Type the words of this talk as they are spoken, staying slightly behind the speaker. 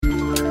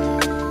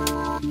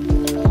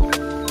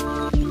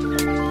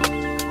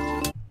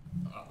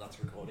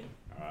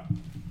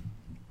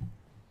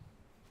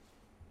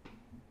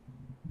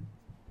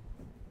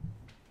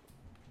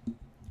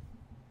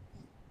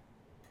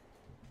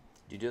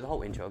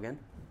whole intro again?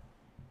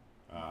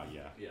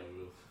 Yeah. Yeah, we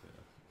will.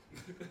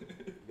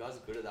 You guys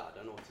are good at that. I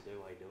don't know what to do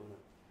while you're doing it.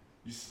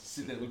 You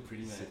sit there, look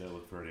pretty, man. Sit there,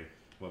 look pretty.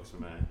 Works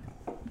for me.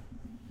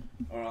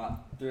 Alright,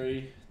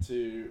 3,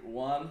 2,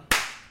 1.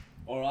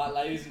 Alright,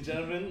 ladies and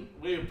gentlemen,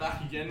 we are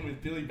back again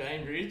with Billy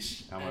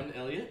Bainbridge and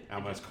Elliot. Our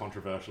most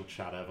controversial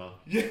chat ever.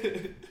 Yeah.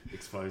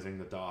 Exposing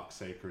the dark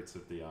secrets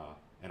of the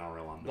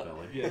NRL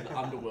underbelly. Yeah, the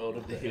underworld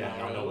of the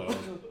NRL.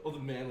 Underworld. Or the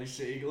Manly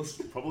Seagulls.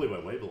 Probably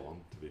where we belong,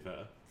 to be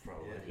fair.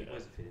 Probably. Yeah.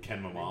 Yeah.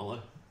 Ken Mamala.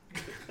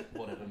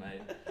 Whatever,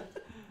 mate.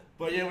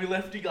 But yeah, we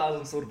left you guys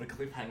on sort of a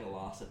cliffhanger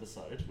last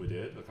episode. We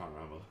did? I can't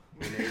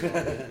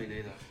remember. Me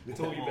neither. We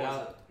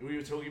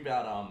were talking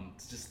about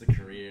just the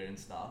career and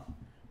stuff.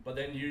 But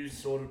then you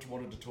sort of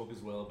wanted to talk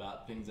as well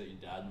about things that your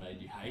dad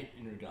made you hate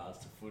in regards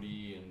to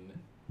footy and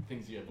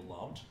things you ever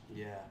loved.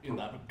 Yeah. In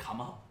that would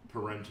come up.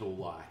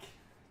 Parental,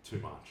 too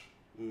much.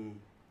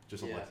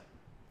 Just Yeah. like...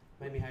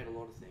 Made me hate a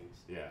lot of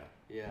things. Yeah.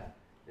 Yeah.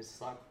 It's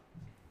like,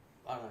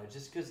 I don't know,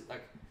 just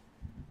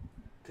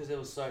because it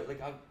was so,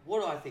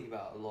 what I think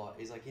about a lot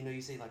is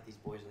you see these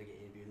boys when they get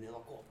interviewed and they're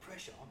like, oh,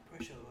 pressure,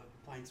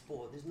 playing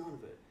sport. There's none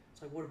of it.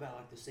 It's what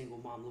about the single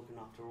mum looking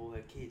after all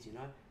her kids,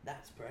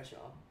 That's pressure.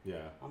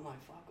 Yeah. I'm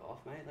like, fuck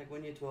off, mate.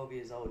 When you're 12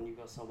 years old and you've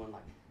got someone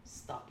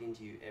stuck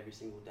into you every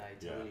single day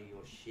telling you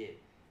your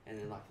shit, and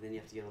then then you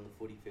have to get on the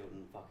footy field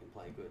and fucking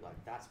play good.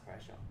 That's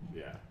pressure.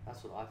 Yeah.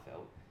 That's what I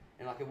felt.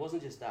 And it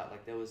wasn't just that. I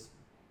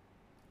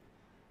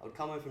would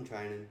come home from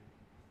training,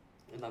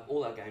 and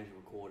all our games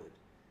were recorded.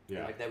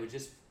 Yeah. And, they would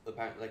just they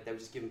would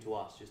just give them to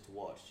us just to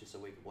watch, just so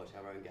we could watch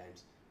our own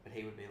games. But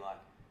he would be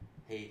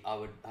I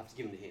would have to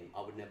give them to him.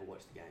 I would never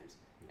watch the games.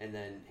 And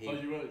then he... Oh,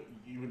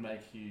 you would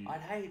make you...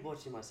 I'd hate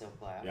watching myself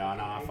play.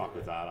 I fuck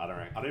with that. I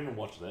don't even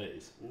watch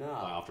these. No.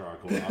 After I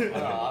record.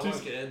 I'm too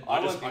scared. I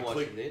won't be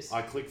watching this.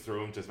 I click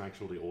through them just to make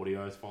sure the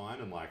audio's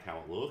fine and how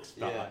it looks.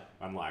 But Yeah.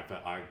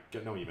 but I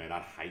know what you mean.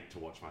 I'd hate to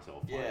watch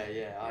myself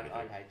play.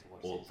 I'd hate to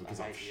watch this. Because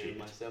I I'm hate hearing shit.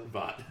 myself.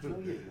 But No,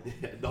 you're not.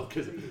 yeah, not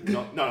because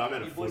no, I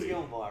meant a Your boys footy.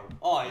 going viral.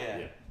 Oh yeah.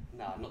 Yeah.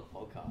 Nah, not the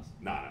podcast.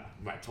 No,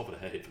 mate, top of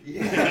the heap.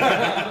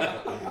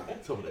 Yeah.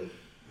 Top of the heap.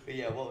 But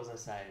yeah, what was I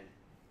saying?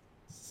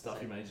 Stuff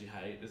you made you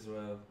hate as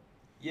well.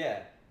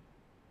 Yeah.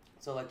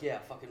 So I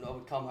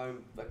would come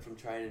home from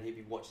training and he'd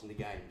be watching the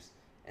games,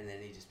 and then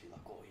he'd just be like,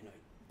 oh,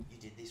 you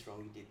did this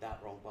wrong, you did that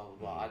wrong, blah blah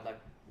blah. I'd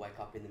wake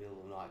up in the middle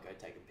of the night, go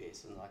take a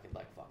piss, and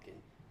fucking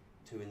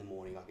 2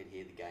 a.m, I could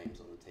hear the games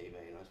on the TV,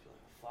 and I'd just be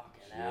like,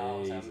 fucking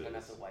hell, so I'm gonna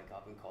have to wake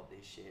up and cop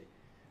this shit,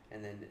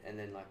 and then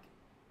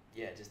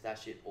just that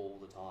shit all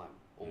the time,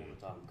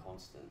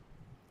 constant.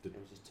 It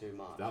was just too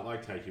much.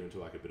 That take you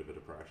into a bit of a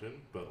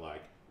depression, but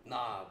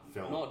Nah,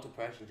 not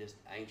depression, just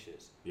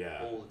anxious.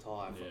 Yeah. All the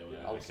time.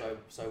 Yeah, I was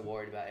so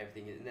worried about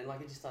everything, and then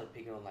it just started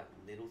picking on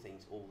little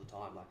things all the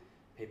time.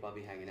 People I'd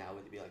be hanging out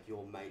with would be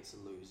your mates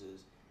are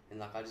losers,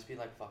 and I'd just be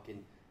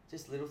fucking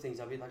just little things.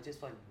 I'd be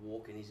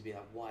walking. He'd be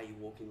like, why are you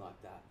walking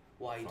like that?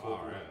 Why are you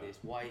talking like this?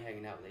 Why are you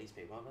hanging out with these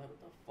people? I'm like,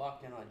 what the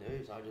fuck can I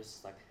do? So I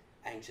just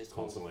anxious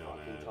constantly all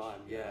the fucking on edge.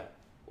 time. Yeah,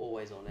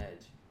 always on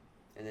edge,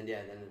 and then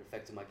it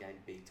affected my game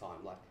big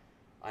time.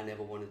 I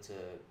never wanted to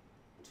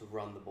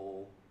run the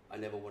ball. I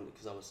never wanted,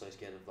 because I was so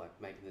scared of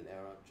making an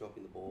error,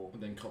 dropping the ball.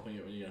 And then copping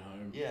it when you get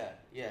home.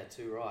 Yeah,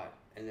 too right.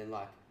 And then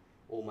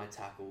all my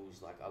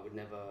tackles, I would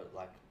never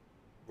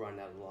run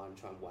out of the line and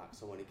try and whack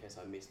someone in case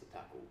I missed the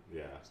tackle.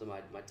 Yeah. So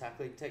my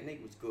tackling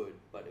technique was good,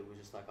 but it was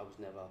just I was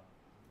never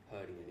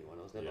hurting anyone.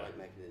 I was never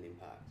making an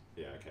impact.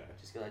 Yeah, okay.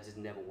 Just because I just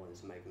never wanted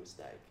to make a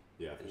mistake.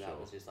 Yeah, for and sure. that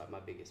was just my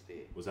biggest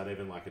fear. Was that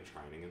even a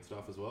training and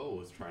stuff as well, or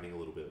was training a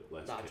little bit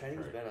less? No, training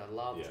was better. I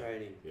loved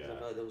training. Yeah. I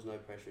felt there was no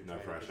pressure in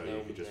training. No pressure. No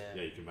You could just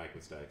you can make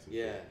mistakes. And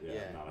Yeah.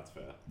 No, that's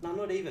fair. No,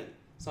 not even.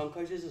 Some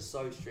coaches are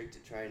so strict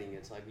at training.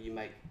 It's you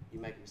make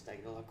a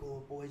mistake. They're like,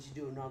 oh boys,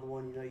 you do another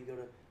one. You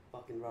gotta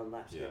fucking run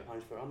laps. You gotta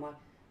punch for it. I'm like,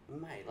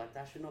 mate,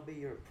 that should not be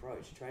your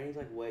approach. Training's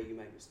where you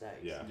make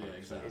mistakes. Yeah,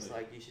 exactly.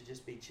 It's you should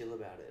just be chill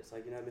about it. It's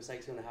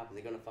mistakes are gonna happen.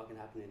 They're gonna fucking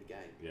happen in the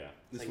game. Yeah.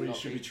 That's where you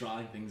should be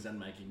trying things and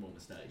making more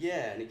mistakes.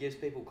 Yeah, and it gives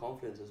people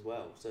confidence as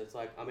well. So it's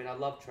I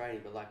love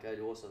training, but I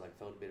also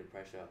felt a bit of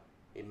pressure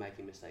in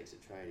making mistakes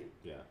at training.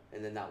 Yeah.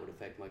 And then that would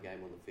affect my game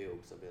on the field,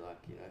 because I'd be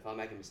if I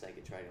make a mistake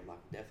at training, I'm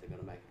definitely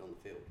gonna make it on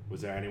the field.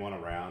 Was there anyone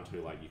around who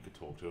you could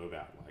talk to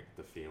about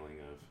the feeling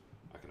of?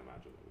 I can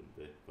imagine there wouldn't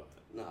be, but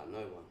No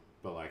one.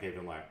 But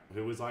even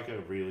who was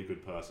a really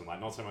good person,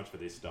 not so much for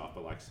this stuff,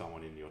 but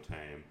someone in your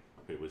team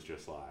who was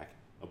just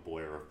a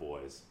boyer of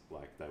boys,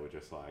 they were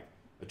just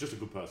just a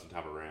good person to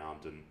have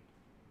around and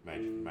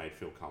made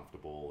feel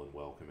comfortable and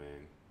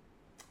welcoming.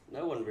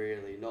 No one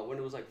really. Not when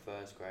it was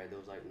first grade, there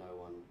was no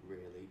one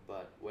really.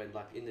 But when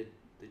in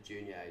the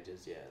junior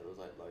ages, there was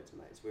loads of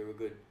mates. We were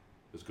good.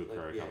 It was a good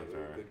crew coming we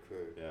were a good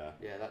crew. Yeah.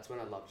 Yeah, that's when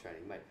I loved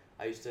training, mate.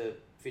 I used to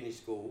finish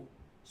school.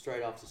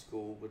 Straight after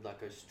school, would go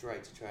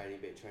straight to training,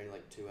 be at training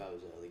 2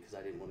 hours early because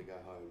I didn't want to go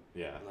home.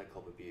 Yeah. And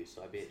cop abuse,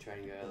 so I'd be at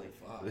training early,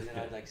 and then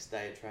I'd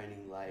stay at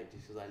training late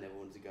just because I never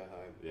wanted to go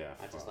home. Yeah.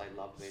 I just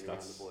loved being around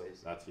the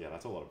boys. That's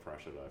a lot of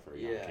pressure though for a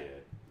young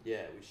kid. Yeah,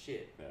 it was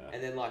shit. Yeah.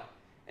 And then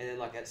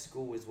at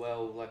school as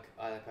well,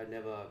 I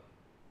never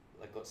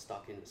like got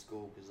stuck in at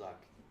school because like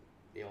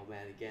the old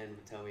man again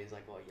would tell me, he's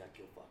like, oh,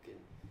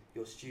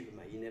 you're stupid,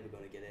 mate. You're never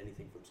going to get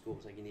anything from school.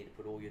 It's like you need to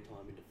put all your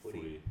time into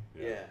footy.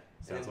 Yeah.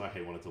 Sounds like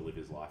he wanted to live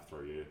his life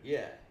through you.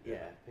 Yeah.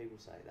 People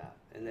say that.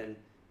 And then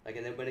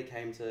when it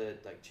came to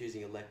like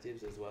choosing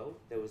electives as well,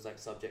 there was like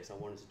subjects I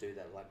wanted to do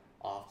that like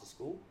after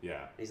school.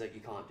 Yeah. And he's like,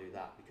 you can't do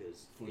that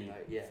because Footy.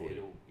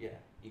 Footy.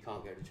 You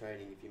can't go to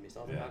training if you miss.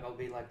 I was like, I'll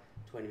be like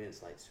 20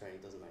 minutes late to training.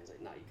 Doesn't matter. He's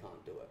like, no, you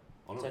can't do it.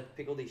 So I'd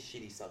pick all these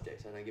shitty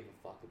subjects I don't give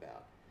a fuck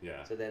about.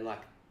 Yeah. So then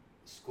like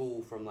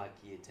school from like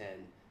year 10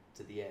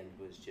 to the end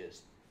was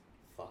just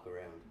fuck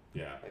around.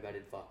 Yeah. Like I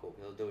did fuck all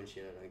because I was doing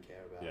shit I don't care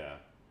about. Yeah.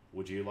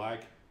 Would you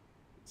like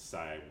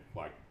say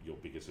like your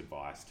biggest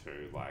advice to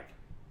like,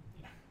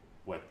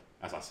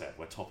 as I said,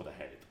 we're top of the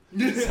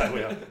heap. So we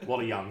have a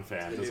lot of young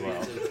fans as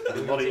well. A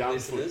lot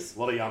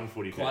of young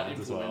footy fans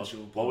as well.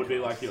 What would be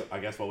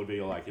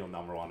like your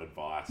number one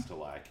advice to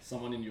like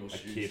someone in your a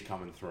shoes. kid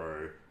coming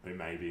through who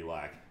maybe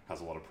like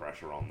has a lot of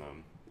pressure on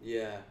them?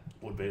 Yeah.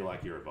 Would be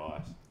like your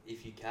advice?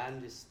 If you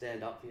can, just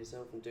stand up for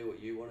yourself and do what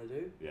you want to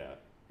do. Yeah.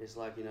 It's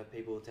like,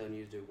 people are telling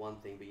you to do one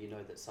thing, but you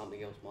know that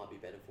something else might be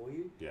better for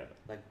you. Yeah.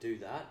 Like, do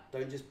that.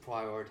 Don't just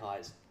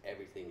prioritise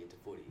everything into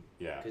footy.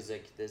 Yeah. Because,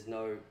 like, there's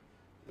no...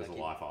 There's a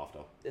life after.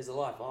 There's a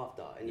life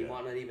after, and you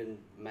might not even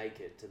make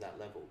it to that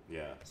level.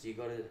 Yeah. So you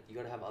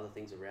gotta have other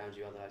things around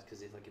you, otherwise,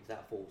 because if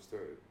that falls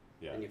through,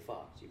 then you're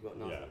fucked. You've got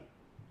nothing.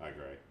 Yeah. I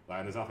agree. Like,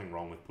 and there's nothing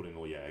wrong with putting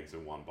all your eggs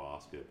in one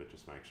basket, but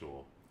just make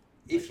sure...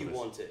 If you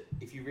want it,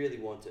 if you really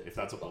want it. If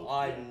that's but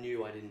I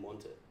knew I didn't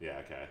want it. Yeah,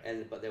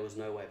 okay. But there was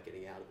no way of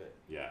getting out of it.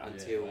 Yeah.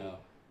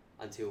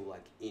 Until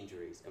like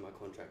injuries and my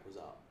contract was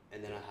up,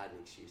 and then I had an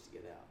excuse to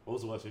get out. What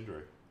was the worst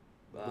injury?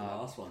 The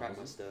last one. Cracked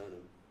my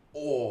sternum.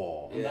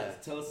 Oh. Yeah.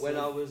 Tell us when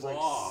I was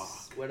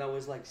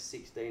like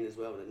 16 as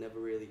well, and it never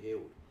really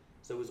healed.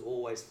 So it was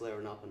always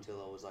flaring up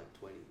until I was like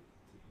 20.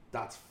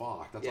 That's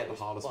fucked. That's like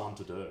the hardest one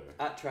to do.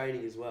 At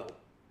training as well.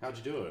 How'd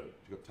you do it?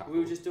 You got tackled?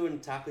 We were just doing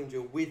tackling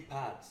drill with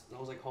pads, and I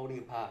was like holding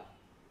a pad,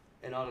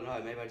 and I don't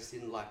know, maybe I just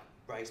didn't like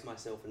brace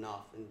myself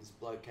enough, and this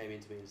bloke came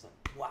into me and was like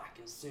whack,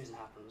 and as soon as it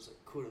happened, I was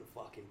like couldn't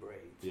fucking breathe.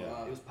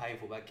 Yeah. It was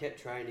painful, but I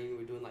kept training. We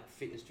were doing like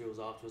fitness drills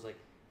afterwards, like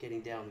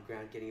getting down on the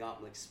ground, getting up,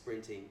 and like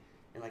sprinting,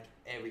 and like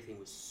everything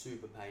was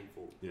super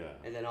painful. Yeah.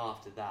 And then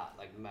after that,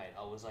 like mate,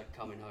 I was like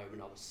coming home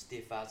and I was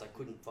stiff as I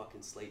couldn't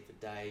fucking sleep for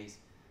days.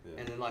 Yeah.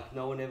 And then like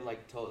no one ever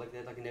like told like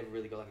I never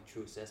really got like a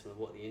true assessment of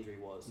what the injury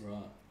was.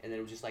 Right. And then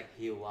it would just like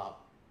heal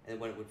up, and then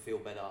when it would feel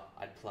better,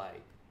 I'd play.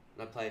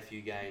 And I'd play a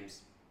few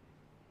games,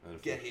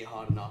 get hit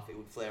hard enough, it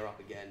would flare up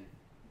again,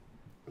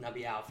 and I'd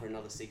be out for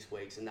another 6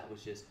 weeks, and that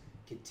was just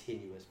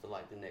continuous for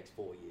like the next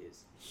 4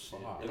 years.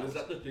 And was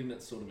that the thing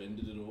that sort of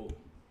ended it all?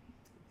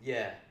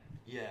 Yeah.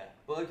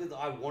 But like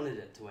I wanted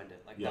it to end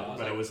it. Like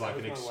but it was like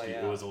an excuse.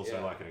 It was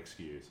also like an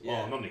excuse.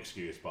 Yeah. Well, not an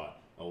excuse,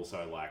 but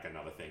also like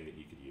another thing that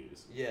you could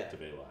use. To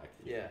be like.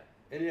 Yeah.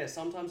 And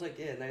sometimes like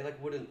and they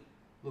like wouldn't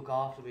look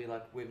after me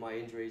like with my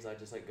injuries. I'd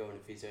just like go into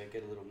physio,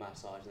 get a little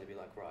massage, and they'd be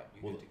like, right,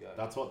 you're good to go.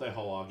 That's what their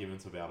whole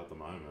argument's about at the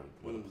moment,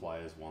 where the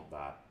players want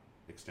that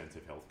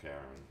extensive healthcare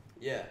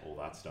and all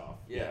that stuff.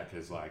 Yeah,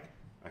 because like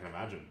I can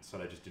imagine, so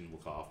they just didn't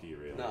look after you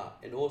really. Nah,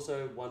 and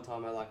also one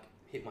time I like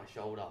hit my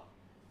shoulder,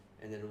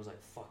 and then it was like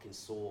fucking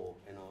sore,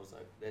 and I was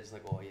like, they're just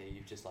like, oh yeah,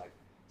 you've just like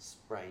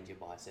sprained your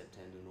bicep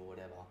tendon or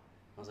whatever.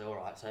 I was like, all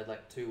right. So I had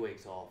like 2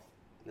 weeks off,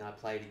 and then I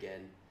played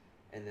again.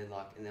 And then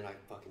I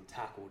fucking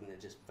tackled, and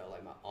it just felt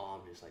like my arm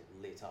just like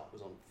lit up,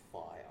 was on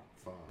fire.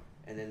 Fuck.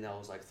 And then I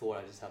was like, thought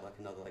I just had like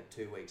another like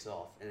 2 weeks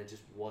off, and it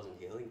just wasn't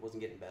healing,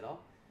 wasn't getting better.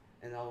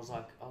 And I was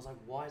like,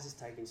 why is this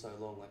taking so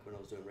long? Like when I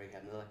was doing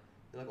rehab, and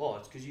they're like, oh,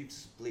 it's because you've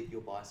split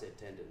your bicep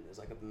tendon. There's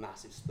like a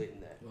massive split in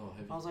there. Oh,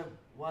 I was like,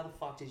 why the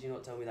fuck did you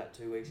not tell me that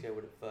 2 weeks ago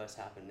when it first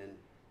happened? And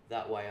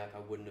that way, like I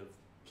wouldn't have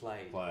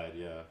played.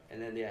 Yeah.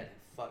 And then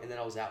and then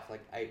I was out for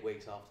like 8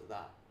 weeks after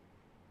that.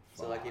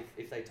 So like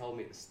if they told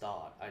me at the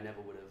start, I never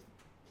would have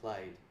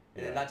played,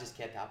 and then that just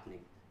kept happening.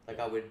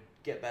 Like I would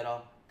get better,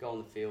 go on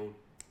the field,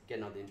 get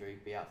another injury,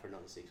 be out for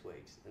another 6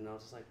 weeks, and I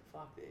was just like,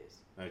 fuck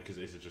this. Because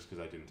is it just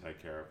because I didn't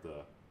take care of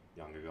the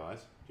younger guys?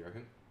 Do you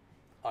reckon?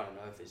 I don't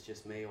know if it's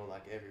just me or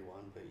like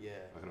everyone, but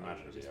I can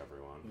imagine it'd be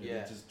everyone.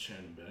 Yeah, just churn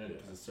and burn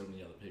because there's so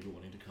many other people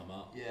wanting to come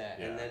up.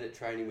 And then at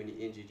training when you're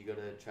injured, you got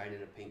to train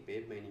in a pink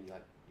bib, meaning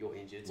like you're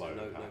injured, so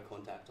no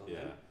contact on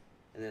them.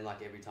 And then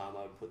like every time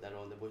I would put that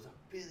on, the boys like,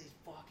 Billy's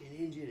fucking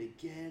injured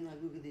again.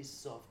 Like look at this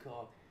soft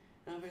cock.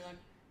 And I'd be like,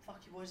 fuck,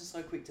 you boys are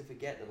so quick to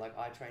forget that like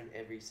I trained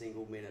every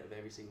single minute of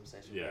every single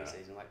session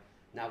pre-season. Like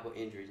now I've got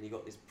injuries, and you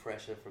got this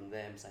pressure from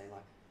them saying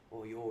like,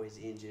 oh, you're always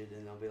injured,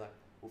 and I'll be like,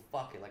 well,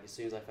 fuck it. Like as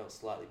soon as I felt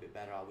slightly bit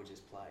better, I would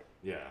just play.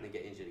 And then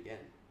get injured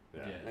again.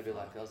 And I'd be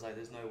like, I was like,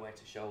 there's no way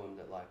to show them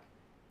that like.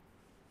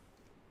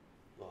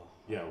 Oh,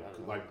 I don't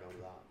know like where I'm going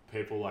with that.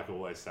 people like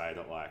always say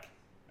that like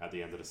at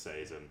the end of the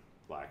season,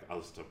 like I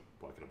was to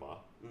bloke in a bar,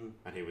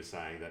 and he was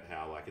saying that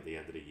how like at the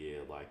end of the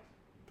year, like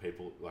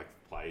people like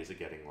players are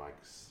getting like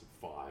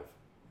 5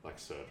 like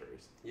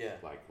surgeries.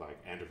 Like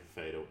Andrew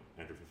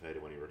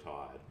Fafita when he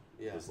retired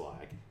was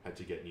like had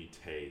to get new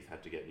teeth,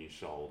 had to get new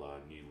shoulder,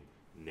 new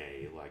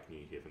knee, like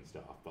new hip and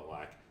stuff, but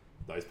like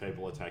those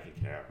people are taken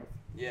care of.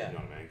 Yeah. You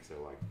know what I mean? 'Cause they're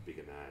like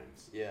bigger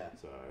names. Yeah.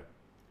 So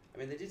I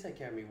mean, they did take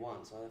care of me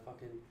once.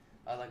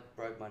 I like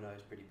broke my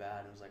nose pretty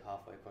bad. It was like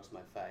halfway across my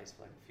face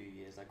for like a few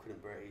years. And I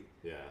couldn't breathe.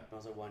 yeah, And I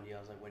was like, one year, I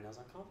was like, I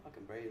can't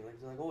fucking breathe. Like,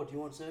 they're like, oh, do you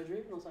want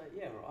surgery? And I was like,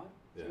 yeah, right.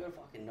 So Yeah. you got a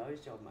fucking nose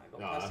job, mate. Got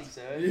No, plastic that's-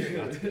 surgery.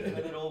 that's good.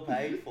 Got it all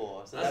paid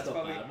for. So that's not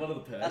probably bad. What are the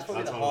perks? that's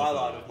probably That's the one of the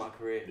highlight perks. of my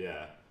career.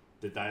 yeah.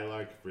 Did they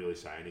like really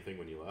say anything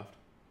when you left?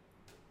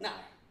 No,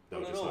 They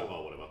were not just at like, all.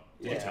 oh, whatever.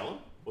 Did you Yeah. tell them,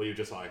 or you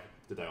just like,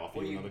 did they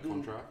offer you another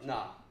contract?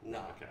 Nah.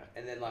 Okay.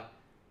 And then like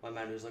my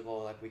manager was like, oh,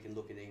 like we can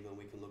look in England,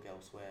 we can look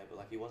elsewhere, but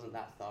like he wasn't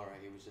that thorough.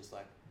 He was just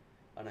like,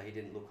 I know he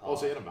didn't look hard. Oh,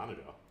 so you had a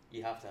manager.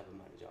 You have to have a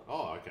manager.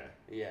 Oh, okay.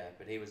 Yeah,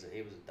 but he was a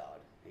dud.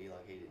 He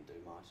didn't do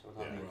much.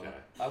 Yeah, okay.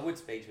 I would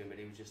speak to him, but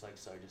he was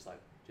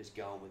just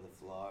going with the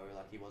flow.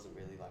 Like he wasn't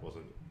really like.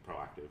 Wasn't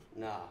proactive.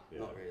 Nah, Yeah.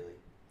 not really.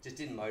 Just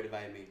didn't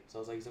motivate me. So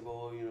I was like, he's like,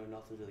 oh,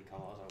 nothing's really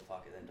come. I was like,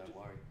 fuck it, then don't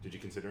worry. Did you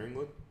consider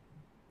England?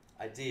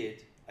 I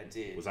did.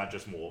 Was that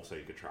just more so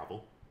you could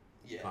travel,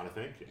 Yeah. kind of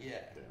thing? Yeah.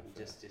 fair.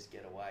 Just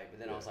get away. But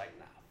then I Yeah. was like,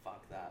 nah,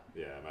 fuck that.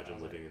 Yeah, imagine I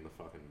was living in the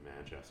fucking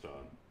Manchester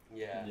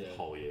Yeah. Yeah.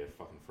 whole year,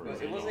 fucking But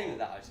freezing. it wasn't even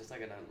cold. that. It's just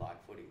like I don't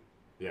like footy.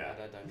 Yeah,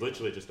 I don't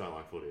literally just don't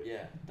like footy.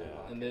 Yeah. Don't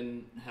Yeah. like And it.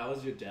 then, how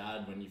was your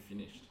dad when you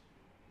finished?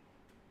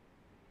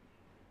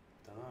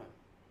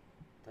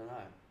 Don't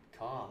know.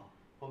 Calm.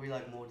 Probably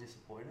like more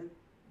disappointed.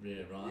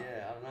 Yeah, right.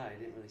 Yeah, I don't know. He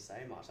didn't really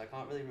say much. I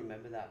can't really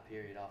remember that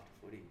period after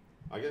footy.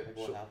 I get. Like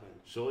what happened.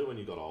 Surely when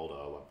you got older,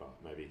 like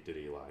maybe did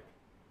he like,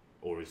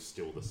 or is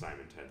still the same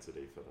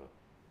intensity for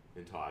the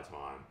entire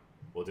time,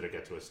 or did it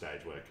get to a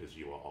stage where because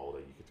you were older,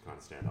 you could kind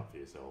of stand up for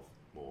yourself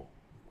more?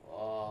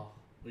 Oh,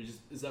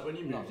 Is that when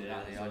you not moved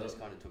out? really. Is I that- just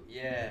kind of took.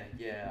 Yeah.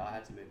 I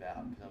had to move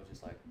out because I was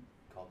just like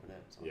copping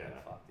it. So I was Yeah.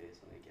 like, fuck this.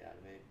 I need to get out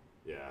of here.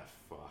 Yeah,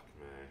 fuck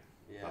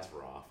me. Yeah. That's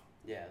rough.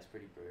 Yeah, it's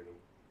pretty brutal.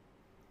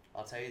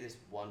 I'll tell you this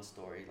one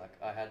story. Like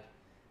I had,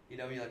 when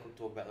you like would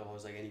talk about there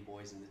was like any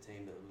boys in the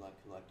team that were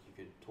like you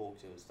could talk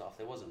to and stuff.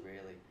 There wasn't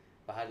really.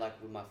 But I had like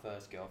with my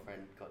first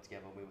girlfriend got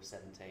together when we were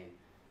 17.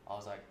 I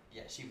was like,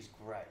 yeah, she was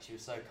great. She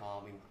was so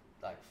calming.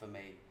 Like for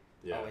me,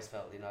 I Yeah. always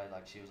felt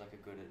like she was like a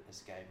good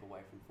escape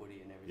away from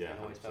footy and everything. Yeah,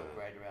 I always felt 100%.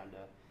 great around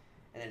her.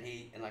 And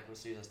then like as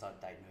soon as I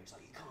started dating her, he's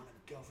like, you can't have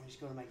a girlfriend. She's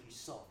gonna make you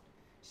soft.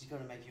 She's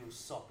gonna make you all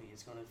soppy.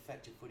 It's gonna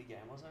affect your footy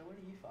game. I was like, what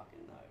do you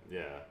fucking know?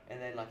 Yeah.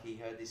 And then like he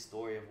heard this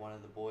story of one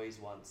of the boys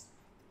once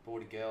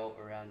brought a girl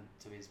around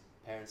to his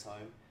parents'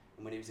 home,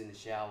 and when he was in the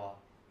shower,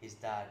 his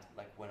dad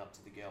like went up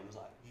to the girl and was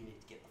like, "You need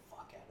to get the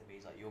fuck out of here."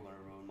 He's like, "You're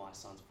gonna ruin my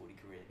son's footy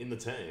career." In the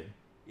team.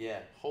 Yeah.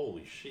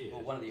 Holy shit.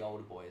 Well, one of the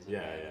older boys. Yeah,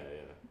 and yeah, then-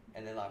 yeah.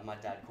 And then like my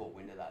dad caught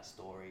wind of that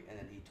story, and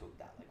then he took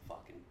that like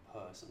fucking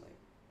personally,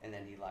 and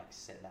then he like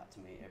said that to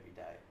me every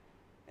day,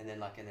 and then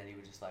he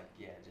would just like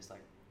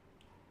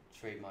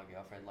treat my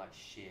girlfriend like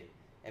shit.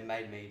 It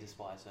made me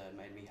despise her, it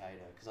made me hate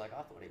her, because like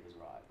I thought he was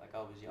right. Like I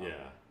was young.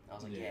 Yeah. I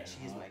was like, Yeah, yeah,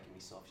 she is right. making me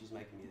soft. She's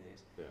making me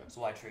this. Yeah.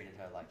 So I treated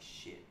her like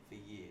shit for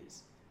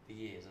years.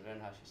 I don't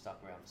know how she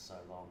stuck around for so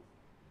long.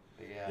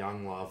 But yeah.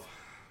 Young love.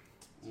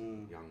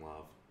 Mm, Young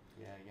love.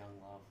 yeah, young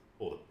love.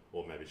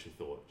 Or maybe she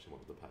thought she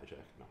wanted the paycheck.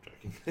 No, I'm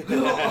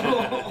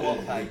joking.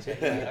 What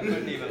paycheck? Mate? I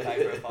couldn't even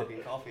pay for a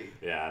fucking coffee.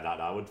 Yeah,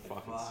 that would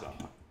fucking Fuck.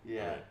 suck.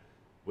 Yeah. Right.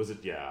 Was it?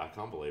 Yeah, I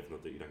can't believe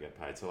that you don't get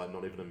paid. So like,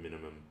 not even a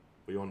minimum.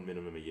 Were you on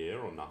minimum a year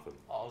or nothing?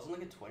 Oh, I was on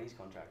like a 20s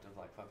contract of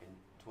like fucking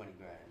 20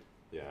 grand.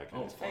 Yeah. Okay.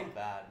 Oh, It's paying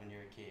bad when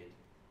you're a kid.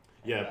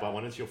 yeah, Paying but bad.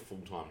 when it's your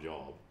full-time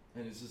job,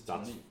 And it's just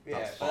That's- 20. Yeah,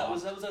 that's but that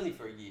fine. was only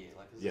for a year.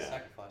 Like, it was Yeah. a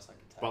sacrifice I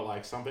could take. but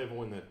like some people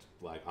when they're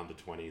like under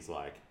 20s,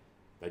 like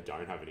they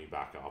don't have any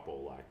backup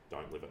or like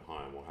don't live at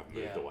home or have moved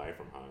Yeah. away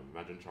from home.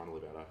 Imagine trying to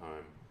live out of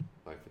home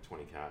like for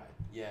 20k.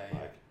 yeah,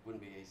 like-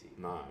 wouldn't be easy.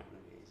 No.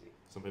 Wouldn't be easy.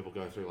 Some people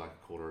go through like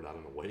a quarter of that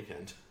in a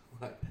weekend.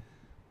 like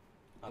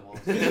I was.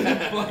 I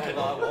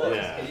was.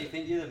 Yeah. And you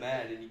think you're the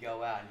man, and you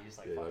go out and you just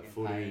like Yeah, like fucking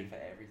footy. pay for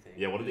everything.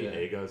 yeah, what are the Yeah.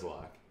 egos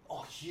like?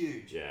 Oh,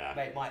 huge. Yeah.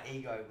 Mate, my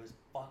ego was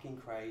fucking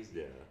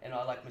crazy. Yeah. And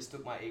I like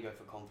mistook my ego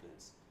for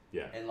confidence.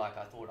 Yeah. And like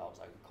I thought I was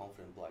like a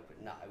confident bloke,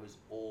 but nah, it was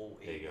all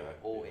ego, Ego,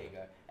 all yeah.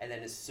 ego. And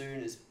then as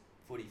soon as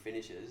footy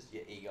finishes,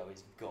 your ego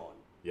is gone.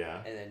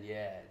 Yeah. And then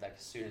like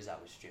as soon as that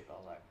was stripped, I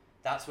was like,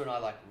 that's when I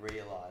like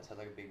realized, had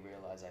like a big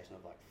realization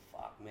of like,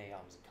 fuck me,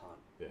 I was a cunt.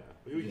 Yeah,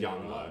 we were Yeah,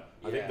 young right.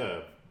 though. I think Yeah.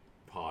 the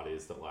part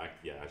is that like,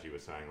 yeah, as you were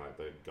saying, like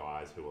the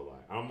guys who are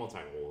like, and I'm not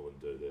saying all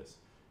of them do this,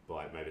 but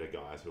like maybe the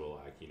guys who are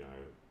like,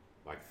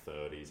 like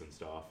 30s and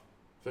stuff,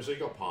 especially you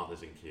got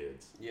partners and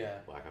kids. Yeah.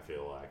 Like I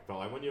feel like, but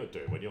like when you're 19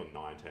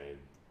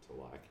 to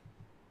like,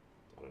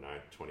 I don't know,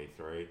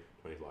 23,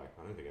 20, like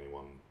I don't think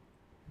anyone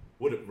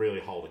would really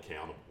hold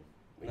accountable.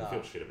 You No.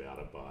 feel shit about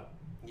it, but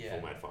Yeah.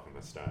 all made fucking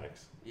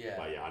mistakes. Yeah.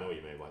 But yeah, I know what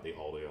you mean. Like the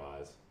older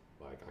guys,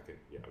 like I could,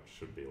 it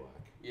should be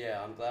like,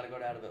 Yeah, I'm glad I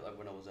got out of it like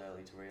when I was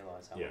early to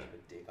realise how Yeah. much of a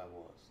dick I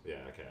was.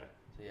 yeah, okay.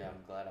 So yeah,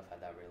 I'm glad I've had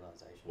that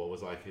realisation. What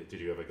was like? Did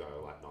you ever go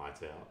like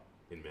nights out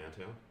in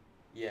Mantown?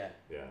 Yeah.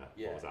 Yeah.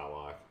 Yeah. What was that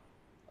like?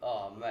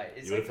 Oh mate,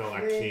 it's You like would've felt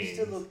like cringe to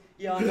kings. look.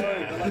 Yeah, I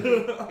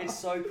know, but like it's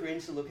so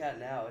cringe to look at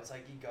now. It's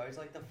like you go to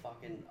like the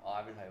fucking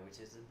Ivanhoe, which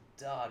is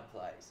a dud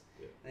place,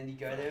 Yeah. and then you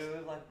go there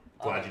with like.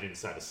 Glad you didn't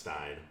say the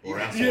stain. Or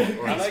Yeah. else,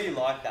 or I know else, you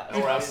like that.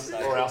 or that's else, why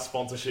I didn't say or it. else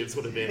sponsorships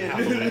would have been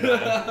happily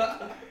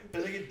there.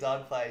 There's like a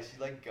dud place.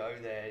 You like go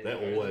there. and They're you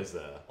go to always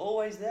there.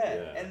 always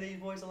there. Yeah. And these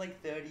boys are like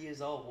 30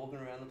 years old, walking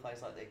around the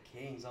place like they're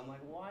kings. I'm like,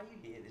 why are you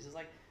here? This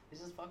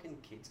is fucking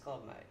kids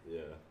club, mate. Yeah.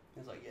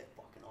 He's like, yeah,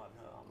 fucking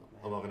Ivanhoe. I'm like,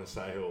 man. I'm not going to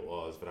say who it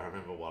was, but I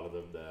remember one of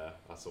them there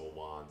I saw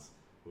once.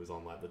 It was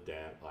on like the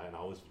dance, like, and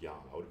I was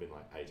young. I would have been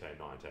like 18,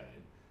 19.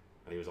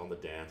 And he was on the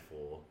dance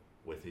floor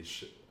with his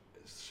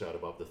shirt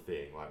above the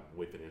thing, like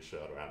whipping his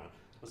shirt around.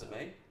 Was it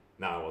me?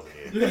 No, it wasn't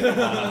you.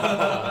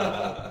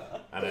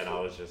 And then I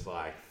was just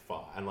like,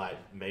 fuck. And like,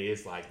 me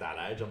is like that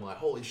age. I'm like,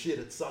 holy shit,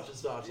 it's such and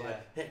such, Yeah.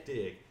 like,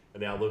 hectic.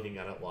 And now looking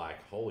at it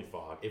like, holy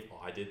fuck, if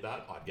I did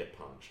that, I'd get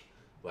punched.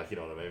 Like, you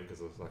know what I mean? Because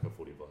it was like a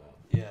footy player.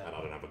 Yeah. And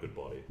I don't have a good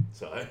body.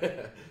 So,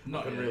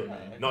 Not can yet, really,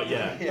 mate. not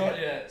yet. Not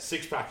yet.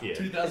 Six pack year.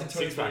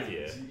 2023. Six pack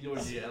year. Your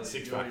year. Alex,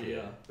 Six your pack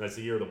year. That's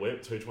the year of the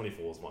whip.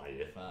 224 is my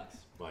year. Facts.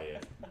 My year.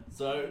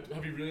 So,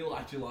 have you really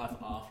liked your life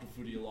after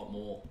footy a lot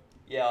more?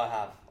 Yeah, I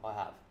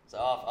have. So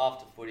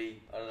after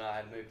footy, I don't know,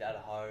 I moved out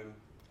of home,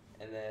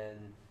 and then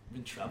You've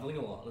been travelling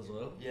a lot as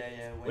well. yeah,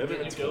 Where went have you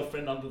Your been?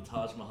 girlfriend under the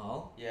Taj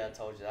Mahal. yeah, I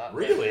told you that.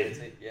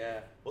 Really? Yeah,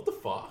 What the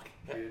fuck?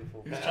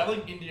 beautiful. He was Yeah.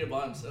 travelling India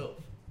by himself.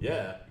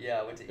 Yeah. Yeah,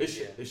 I went to Is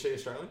India. she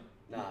Australian?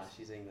 Nah,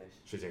 she's English.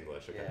 She's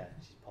English, okay. Yeah,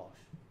 she's posh.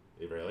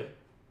 You really?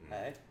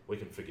 Hey, We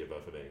can forgive her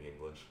for being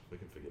English. We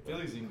can forgive her.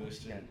 Billy's English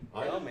too. yeah,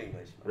 Are you? I'm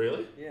English. Man.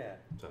 Really? Yeah,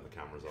 Turn the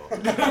cameras off.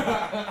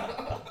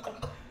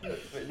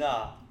 but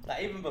nah.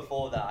 Like even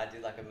before that, I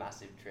did like a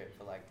massive trip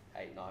for like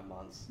 8-9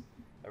 months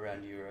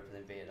around Europe and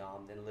then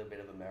Vietnam, then a little bit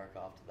of America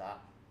after that,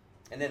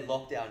 and then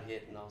lockdown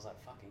hit, and I was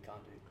like, fucking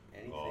can't do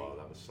anything. Oh,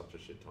 that was such a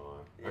shit time.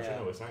 Yeah. Actually,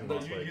 no, we were saying No,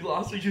 last week.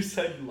 last week you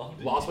said you loved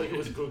it. Last week it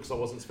was good because I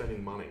wasn't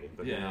spending money.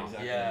 But Yeah, now,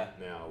 exactly. Yeah.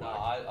 now No,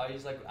 like, I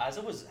was like, as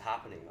it was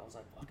happening, I was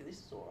like, fucking, this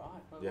is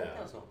alright. Like, Yeah.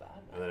 lockdown's not bad.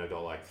 and then I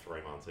got like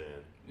 3 months in.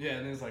 Yeah,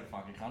 and it's like,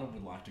 fuck, I kind of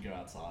would like to go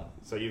outside.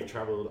 So you've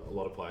travelled a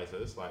lot of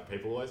places. Like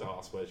people always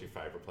ask, "Where's your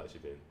favourite place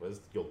you've been? Where's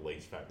your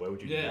least favourite? Where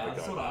would you Yeah, never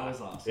that's go what I back?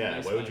 always ask. Yeah,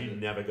 Least where would you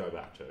favourite. never go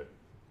back to?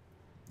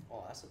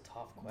 Oh, that's a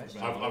tough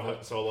question. Right. I've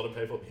heard, so a lot of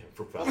people. Yeah,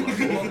 for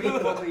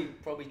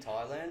Probably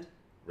Thailand.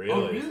 really,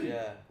 Oh, really?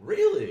 Yeah.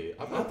 Really?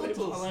 I've I heard thought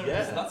people. Thailand was-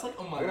 Yeah, that's like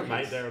on my I got a mate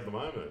list. there at the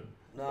moment.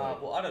 No,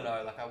 Right. well, I don't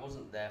know. Like, I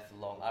wasn't there for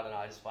long. I don't know.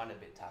 I just find it a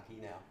bit tacky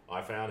now.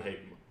 I found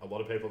a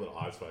lot of people that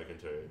I've spoken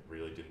to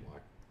really didn't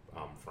like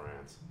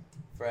France.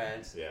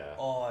 France. Yeah.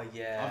 Oh,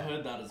 yeah. I've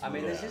heard that as I well.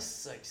 mean, there's Yeah.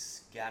 just like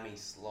scammy,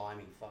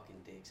 slimy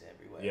fucking dicks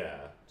everywhere.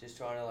 Yeah. Just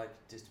trying to like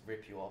just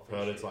rip you off. and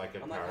Heard shit. it's like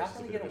I'm like, Paris how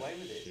can is we a bit get of away a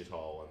with this?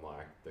 shithole and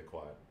like they're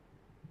quite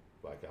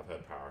like I've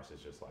heard Paris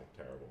is just like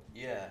terrible.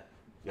 Yeah.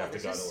 You have to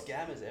there's go just to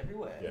scammers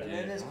everywhere. Yeah. And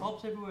then there's Yeah.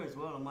 cops everywhere as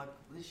well. I'm like,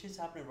 this shit's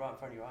happening right in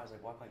front of your eyes.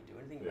 Like, why can't you do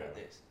anything about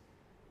Yeah. this?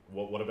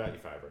 What about your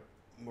favourite?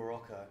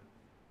 Morocco.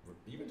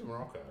 You went to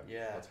Morocco.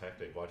 Yeah. That's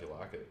hectic. Why'd you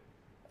like it?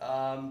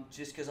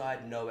 Just because I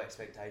had no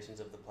expectations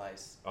of the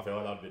place. I feel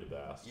like that'd be the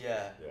best.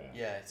 Yeah. Yeah.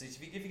 Yeah. So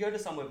if you go to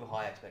somewhere with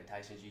high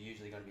expectations, you're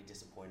usually going to be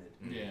disappointed.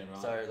 Yeah,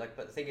 right. So like,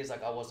 but the thing is,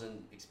 like, I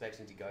wasn't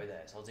expecting to go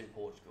there. So I was in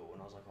Portugal,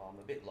 and I was like, oh, I'm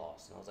a bit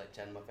lost. And I was like,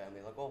 chatting to my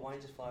family, like, oh, why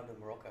don't you just fly over to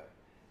Morocco?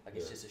 Like,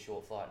 it's Yeah. just a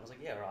short flight. And I was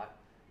like, yeah, right.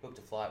 Booked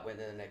a flight, went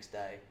there the next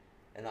day,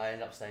 and I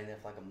ended up staying there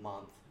for like a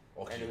month.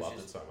 Oh, 'cause And you it was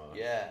loved just- it so much.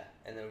 Yeah,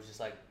 and it was just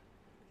like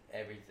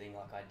everything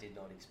like I did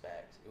not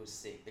expect. It was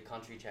sick. The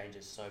country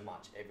changes so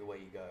much everywhere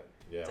you go.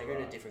 Yeah. It's like you're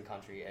in a right. different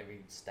country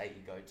every state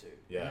you go to.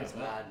 Yeah. It's Yeah.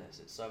 madness.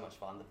 It's so much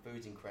fun. The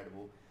food's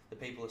incredible. The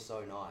people are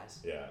so nice.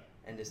 Yeah.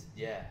 And just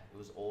yeah, it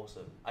was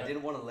awesome. I Yeah.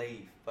 didn't want to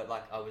leave, but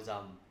like I was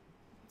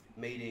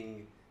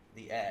meeting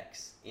the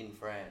ex in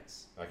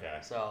France. Okay.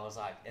 So I was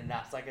like, and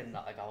that's like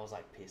I was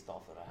like pissed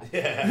off that I had.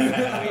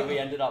 Yeah. we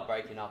ended up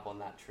breaking up on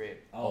that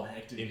trip. Oh,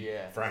 hectic. In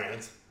Yeah.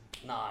 France.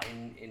 Nah,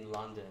 in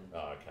London.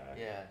 Oh, okay.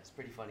 Yeah, it's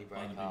pretty funny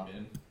By the break Big up.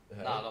 Ben.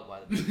 Hey. Nah, not by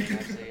the Big Ben,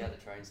 actually at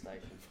the train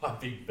station. By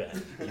Big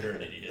Ben. You're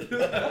an idiot.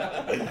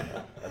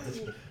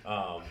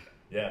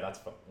 Yeah, that's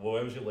fun. Well,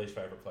 where was your least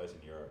favourite place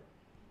in Europe?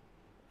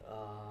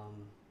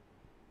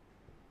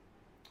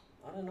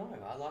 I don't know.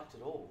 I liked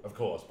it all. Of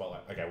course, but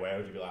like, okay, where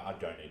would you be like, I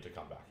don't need to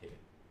come back here?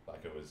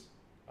 Like it was,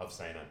 I've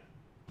seen it.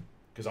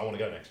 Because I want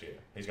to go next year.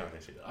 He's going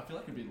next year. I feel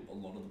like it'd be a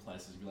lot of the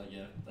places you'd be like,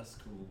 yeah, that's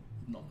cool.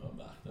 Not going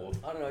back though. Or-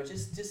 I don't know,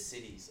 just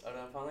cities. I don't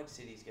know, I find like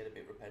cities get a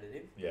bit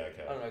repetitive. Yeah,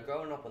 okay. I don't know,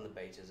 growing up on the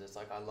beaches, it's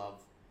like I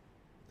love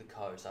the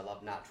coast, I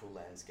love natural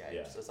landscapes.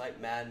 Yeah. So it's like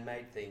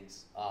man-made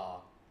things are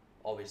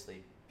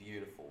obviously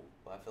beautiful,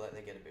 but I feel like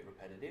they get a bit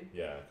repetitive.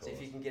 Yeah, of So course.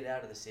 if you can get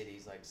out of the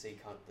cities, like see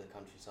the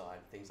countryside,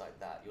 things like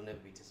that, you'll never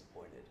be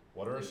disappointed.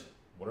 What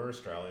are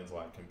Australians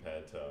like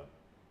compared to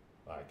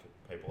like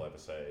people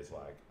overseas?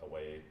 Like, are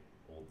we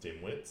all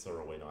dimwits or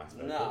are we nice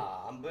people?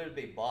 Nah, I'm going to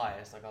be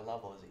biased. Like I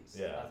love Aussies.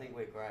 Yeah. I think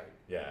we're great.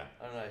 Yeah.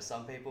 I don't know.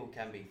 Some people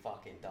can be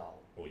fucking dull.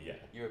 Well, yeah.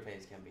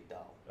 Europeans can be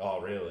dull. Oh,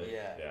 really?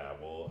 Yeah. Yeah.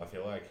 Well, I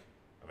feel like,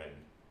 I mean,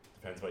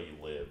 depends where you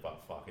live,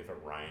 but fuck, if it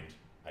rained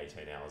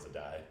 18 hours a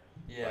day,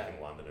 Yeah. like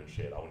in London and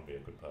shit, I wouldn't be a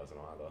good person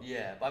either.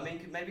 Yeah, but I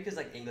mean, maybe because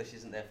like English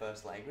isn't their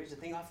first language. The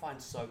thing I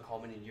find so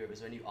common in Europe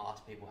is when you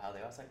ask people how they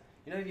are. It's like,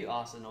 you know, if you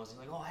ask an Aussie,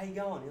 like, oh, how you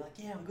going? You're like,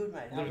 yeah, I'm good,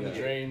 mate. How are Living you? the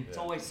dream. It's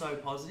always so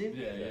positive.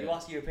 Yeah, yeah. You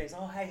ask Europeans,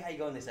 oh, hey, how you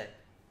going? They say,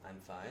 I'm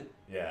fine.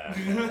 Yeah.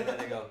 And then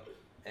they go,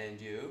 and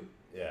you?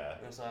 Yeah.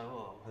 And it's like,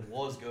 oh, it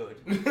was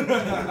good. Did you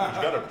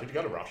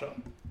go to Russia?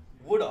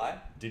 Would I?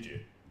 Did you?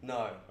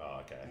 No. Oh,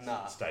 okay.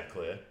 Nah. Stayed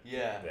clear?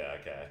 Yeah. Yeah,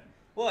 okay.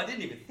 Well, I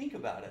didn't even think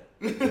about it.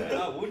 Yeah. And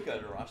I would go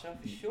to Russia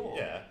for sure.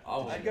 Yeah.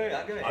 I'd go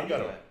I'd go anywhere.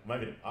 to,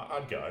 maybe,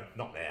 I'd go,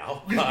 not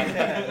now.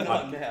 Yeah,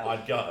 not now.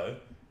 I'd go.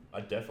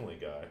 I'd definitely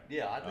go.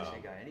 Yeah, I'd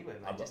literally go anywhere,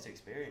 mate, I'd just to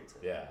experience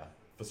it. Yeah.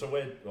 But so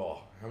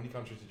how many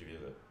countries did you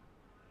visit?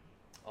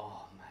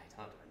 Oh, mate,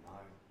 I don't know.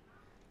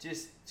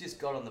 Just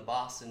got on the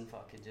bus and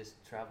fucking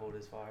just travelled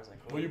as far as I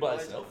could. Were you by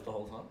Loads yourself of- the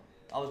whole time?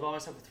 I was by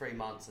myself for 3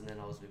 months and then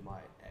I was with my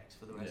ex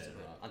for the rest Yeah, of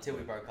it. right. Until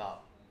we broke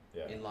up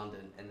Yeah. in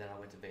London and then I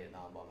went to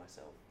Vietnam by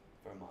myself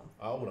for a month.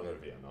 I wouldn't go to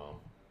Vietnam.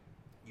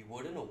 You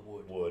wouldn't or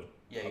would? Would.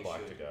 Yeah, I'd you like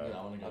should. to go. Yeah,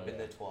 I want to go. I've been yeah.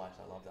 there twice.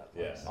 I love that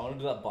Yeah. place. I want to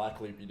do that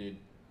bike loop you did.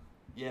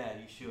 Yeah,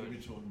 you We were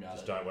should. talking about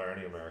Just it. don't wear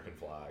any American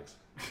flags.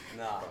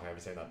 Nah. Fuck, have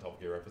you seen that Top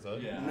Gear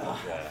episode? Yeah. No.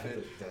 Yeah.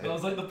 That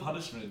was like the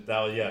punishment. That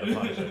was, the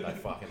punishment. They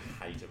fucking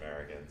hate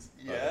Americans.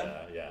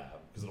 Yeah? Yeah,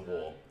 because of the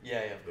war. Yeah,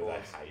 of Because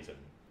course. they hate them.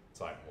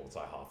 It's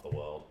like half the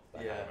world.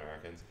 They Yeah. hate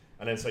Americans.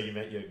 And then so you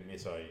met your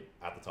misso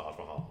at the Taj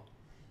Mahal.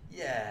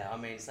 Yeah, I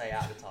mean, say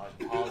out the Taj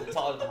Mahal. The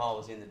Taj Mahal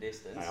was in the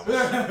distance. Hey,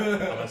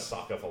 I'm a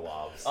sucker for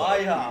love. So Oh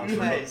yeah,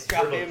 mate,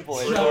 strap in,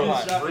 boys. Strap in,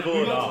 Alright. strap in. Dribble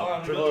We it got up.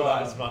 time, we Dribble got it up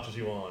time. as much as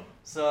you want.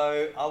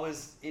 So I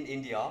was in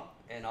India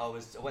and I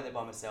went there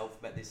by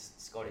myself, met this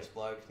Scottish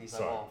bloke, and he's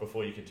Sorry, like, oh,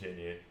 before you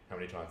continue, how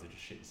many times did you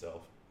shit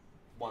yourself?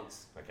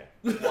 once. Okay.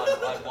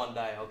 I had one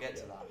day, I'll get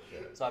to Yeah, that.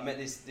 yeah. So I met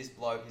this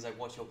bloke, he's like,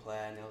 what's your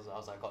plan? And I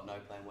was like, got no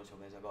plan, what's your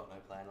plan? He's like, got no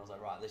plan. I was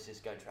like, right, let's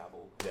just go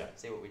travel, Yeah.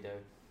 see what we do.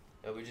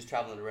 We were just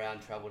travelling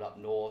around, travelled up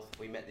north,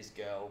 we met this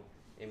girl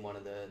in one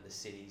of the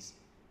cities,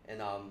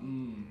 and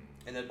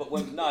and then, but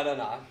when, no,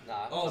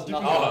 Oh, it's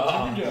different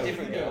nothing- girl.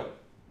 different girl.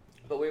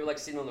 But we were like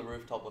sitting on the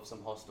rooftop of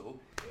some hostel,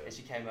 and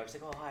she came over.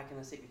 She's like, "Oh, hi, can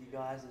I sit with you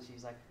guys?" And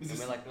she's like, Is and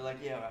this- we're like,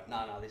 "Yeah, right.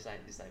 No, this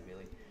ain't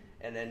really."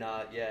 And then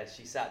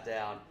she sat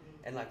down,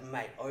 and like,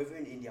 mate, over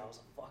in India, I was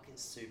a fucking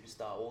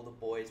superstar. All the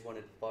boys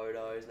wanted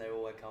photos, and they were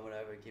all like coming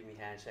over and giving me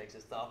handshakes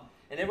and stuff.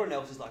 And everyone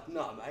else was like,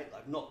 "No, mate,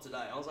 like not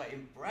today." I was like,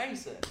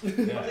 "Embrace it." I was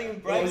like,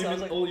 "Embrace it." I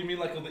was like, all you mean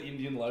like all the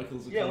Indian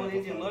locals? who "Yeah, come all up the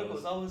for Indian photos?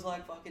 locals." I was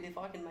like, "Fucking, if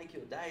I can make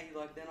your day,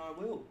 like, then I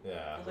will." I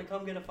Yeah. was like,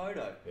 "Come get a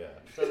photo." Yeah.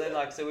 So then,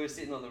 like, so we were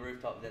sitting on the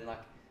rooftop, and then,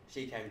 like,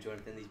 she came and joined,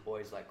 and then these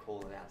boys, like,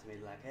 calling out to me,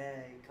 like,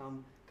 hey,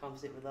 come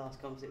sit with us,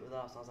 come sit with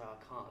us. And I was like,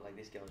 I can't, like,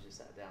 this girl's just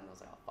sat down, and I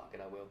was like, oh, fuck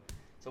it, I will.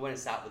 So I went and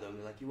sat with them,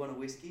 they're like, you want a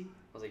whiskey?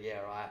 I was like, yeah,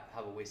 right,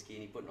 have a whiskey,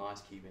 and he put an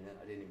ice cube in it,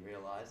 I didn't even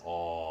realise.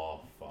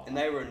 Oh, fuck. And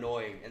they were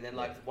annoying, and then,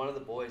 like, one of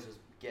the boys was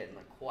getting,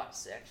 like, quite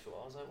sexual.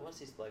 I was like, what's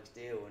this bloke's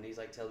deal? And he's,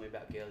 like, telling me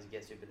about girls he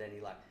gets with, but then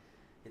he, like,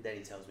 then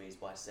he tells me he's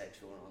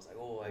bisexual, and I was like,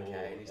 oh, okay.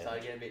 Oh, And he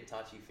started getting a bit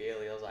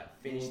touchy-feely. I was like,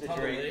 finish the Time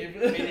to drink,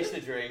 leave. finish the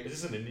drink.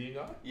 Is this an Indian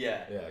guy?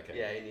 Yeah. Yeah, okay.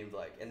 Yeah, Indian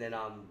bloke. And then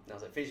I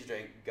was like, finish the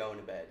drink, go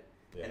into bed.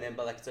 Yeah. And then,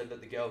 but like, so but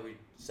the girl who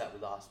sat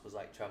with us was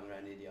like traveling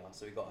around India,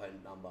 so we got her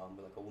number and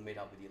we're like, oh, we'll meet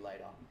up with you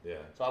later. Yeah.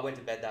 So I went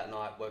to bed that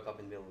night, woke up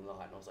in the middle of the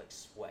night, and I was like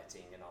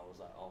sweating, and I was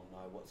like, oh no,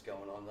 what's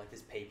going on? Like,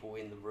 there's people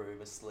in the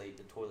room asleep,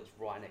 the toilet's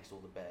right next to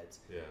all the beds.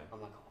 Yeah.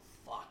 I'm like, oh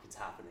fuck, it's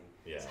happening.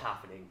 Yeah. It's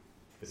happening.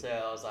 So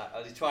I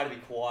was just trying to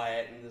be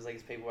quiet, and there's like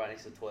these people right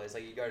next to the toilet. It's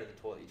like you go to the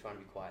toilet, you're trying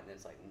to be quiet, and then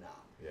it's like, nah.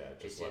 Yeah,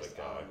 It's just let it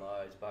go.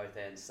 unloads, both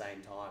ends,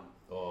 same time.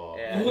 Oh,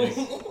 Yeah.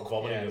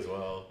 vomiting Yeah. as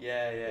well.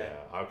 Yeah.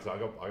 I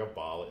got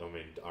barley. I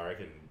mean, I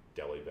reckon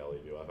Delhi belly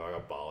do. I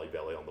got barley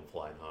belly on the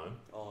plane home.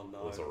 Oh It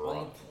no. was On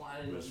alright. the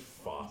plane. It was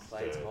fucked.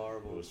 Plane's dude.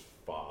 horrible. It was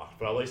fucked.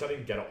 But at least I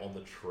didn't get it on the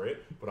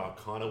trip. But I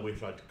kind of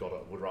wish I'd got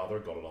it. Would rather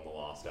have got it on the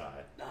last day.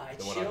 Nah, it's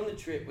Then when shit I- on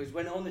the trip. Was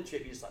when on the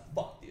trip you're just like,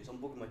 fuck this, I'm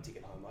booking my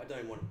ticket home. I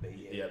don't want to be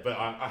here. Yeah, but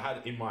I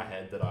had in my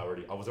head that I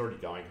was already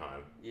going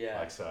home. Yeah.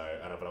 Like so,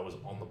 but I was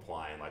on the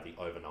plane, like the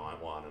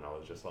overnight one, and I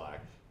was just like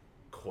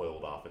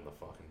coiled up in the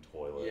fucking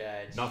toilet. Yeah,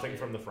 it's Nothing shit.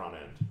 from the front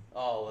end.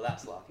 Oh well,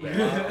 that's lucky.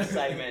 Yeah.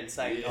 Same end,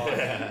 same time.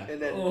 Yeah.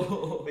 And then,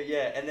 Oh. but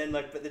yeah, and then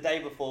like, but the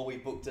day before we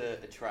booked a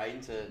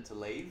train to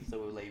leave, so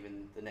we were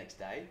leaving the next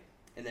day,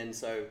 and then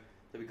so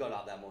we got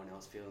up that morning. I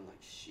was feeling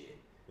like shit,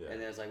 Yeah. and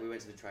then it was like we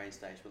went to the train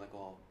station. We're like,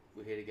 oh,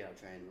 we're here to get our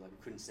train. We're like,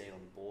 we couldn't see it on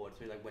the board,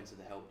 so we like went to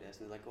the help desk,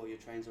 and they're like, oh, your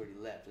train's already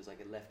left. It was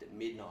like it left at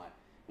midnight,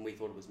 and we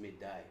thought it was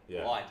midday.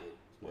 Yeah. Well, I did.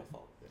 It's my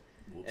fault.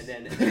 Whoops. And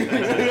then,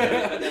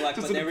 and they're like,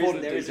 Just but an there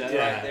important is a detail. train,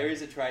 Yeah. there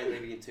is a train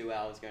leaving in 2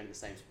 hours going to the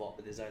same spot,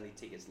 but there's only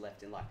tickets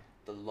left in like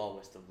the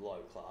lowest of low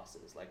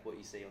classes, like what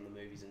you see on the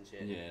movies and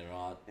shit. Yeah,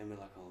 right. And we're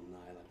like, oh no,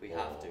 like we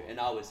have to. Oh. And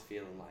I was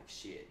feeling like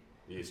shit.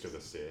 You still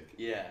got sick.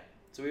 Yeah.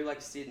 So we were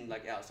like sitting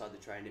like outside the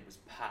train. It was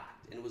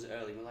packed and it was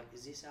early. We're like,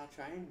 is this our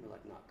train? We're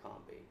like, no, it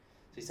can't be.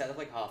 So we sat there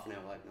for like half an hour.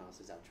 We're like, no, this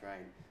is our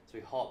train. So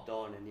we hopped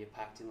on and you're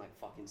packed in like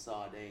fucking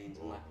sardines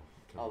and like.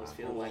 I was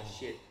feeling like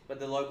shit, but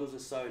the locals were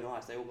so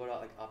nice. They all got up,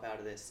 like up out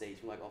of their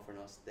seats and like offering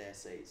us their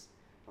seats.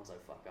 I was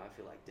like, fuck, I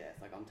feel like death.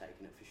 Like, I'm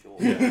taking it for sure.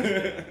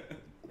 Yeah.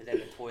 But then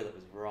the toilet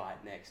was right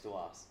next to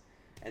us.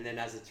 And then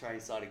as the train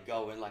started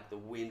going, like the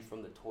wind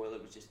from the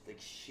toilet was just like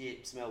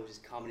shit smell was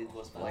just coming into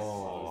us for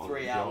like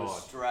 3 hours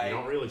God. straight. You're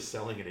not really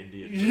selling an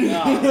Indian.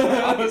 No,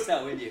 I can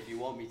sell India if you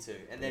want me to.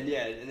 And then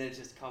and then it's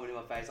just coming in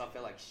my face. I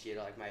felt like shit.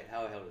 Like, mate,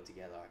 how I held it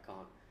together, I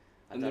can't.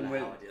 I don't know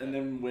how I did it. And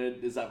then where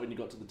is that when you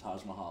got to the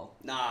Taj Mahal?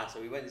 Nah,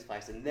 so we went to this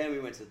place and then we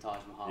went to the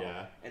Taj Mahal.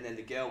 Yeah. And then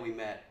the girl we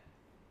met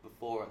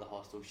before at the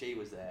hostel, she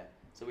was there.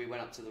 So we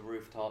went up to the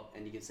rooftop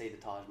and you can see the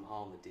Taj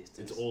Mahal in the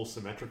distance. It's all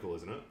symmetrical,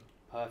 isn't it?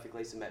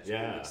 Perfectly symmetrical,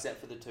 Yeah. except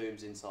for the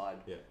tombs inside,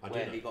 Yeah,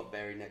 where he got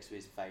buried next to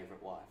his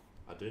favourite wife.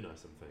 I do know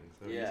some things.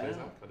 Yeah.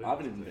 I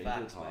haven't even been to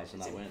Facts, the mate. Taj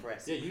and It's I went.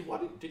 impressive. Yeah, why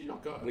did you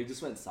not go? We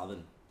just went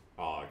southern.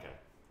 Oh, okay.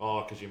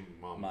 Oh, because your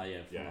mum. Yeah,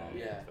 Yeah.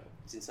 Yeah, fair.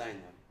 it's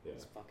insane though. Yeah.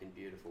 It's fucking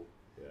beautiful.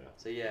 Yeah.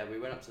 So yeah, we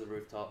went up to the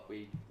rooftop.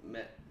 We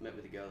met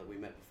with the girl that we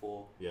met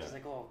before. Yeah. She's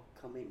like, "Oh,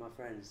 come meet my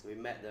friends." So we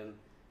met them,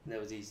 and there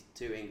was these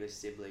 2 English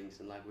siblings,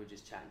 and like we were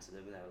just chatting to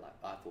them, and they were like,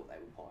 "I thought they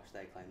were posh.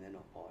 They claim they're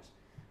not posh."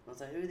 And I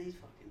was like, "Who are these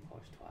fucking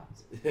posh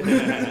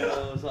twats?"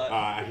 So I was like,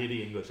 I hear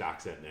the English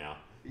accent now. I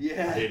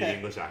 "Yeah." hear the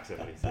English accent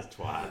when he says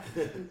twat.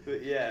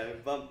 But yeah,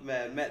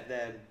 met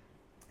them,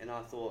 and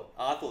I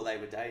thought they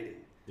were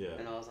dating. Yeah.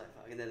 And I was like,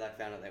 fuck, and then they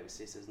found out they were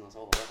sisters, and I was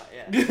like, oh,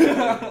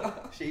 yeah.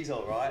 She's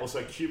alright.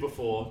 Also, cue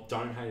before,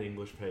 don't hate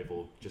English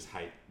people, just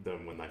hate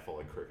them when they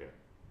follow cricket.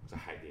 Because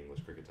I hate the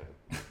English cricket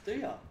team. Do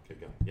ya? Keep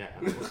going. Yeah.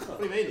 What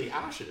do you mean, the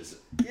Ashes?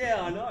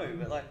 Yeah, I know,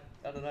 but like,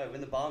 I don't know, when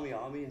the Barmy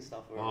Army and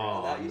stuff were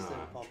around, that used to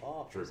pop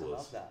off. I used to Dribblers.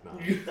 love that. No.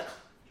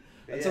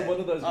 But And so yeah, one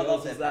of those I love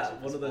girls their is that passion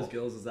for one of those sport.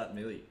 girls is that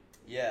Millie.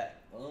 Yeah.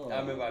 Oh. I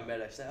remember I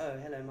met her, she said, oh,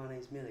 hello, my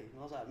name's Millie. And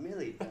I was like,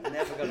 Millie? I'm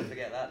never going to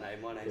forget that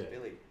name, my name's Yeah.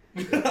 Billy.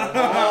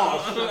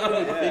 Oh,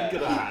 shit, Yeah. think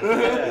of that.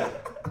 Yeah.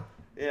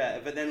 Yeah,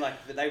 but then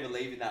but they were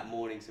leaving that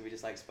morning, so we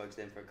just like spoke to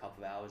them for a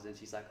couple of hours, and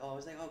she's like, oh, I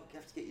was like, oh, you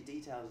have to get your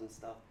details and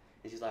stuff,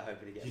 and she's like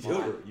hoping to get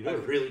mine. You do a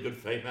really good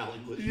female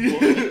English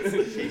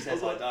voice. She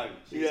says I don't.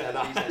 She Yeah,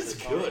 says, that's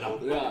it's good.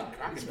 horrible. Yeah,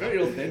 it's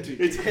very authentic.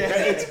 It's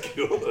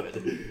good.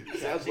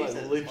 Sounds She like says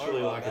it's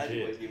literally horrible. like a That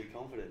always kid. give me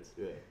confidence.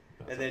 Yeah.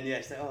 And then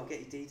she's like, oh,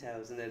 get your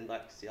details, and then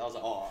like I was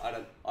like, oh, I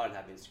don't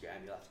have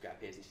Instagram. You'll have to grab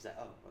his, and she's like,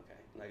 oh, okay.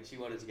 Like she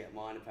wanted to get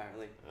mine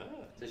apparently. Ah.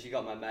 So she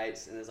got my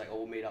mates, and it's like, oh,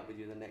 we'll meet up with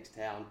you in the next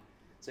town.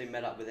 So we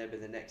met up with them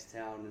in the next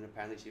town, and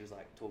apparently she was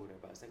like talking to her,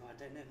 but I was like, oh, I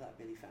don't know if that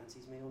Billy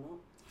fancies me or not.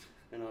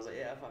 And I was like,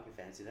 yeah, I fucking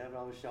fancied her, but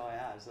I was shy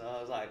as. So I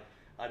was like,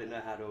 I didn't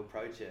know how to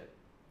approach it.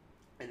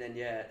 And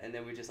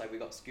then we just like, we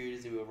got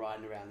scooters and we were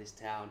riding around this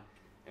town,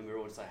 and we were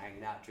all just like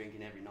hanging out,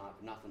 drinking every night,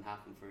 but nothing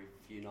happened for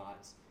a few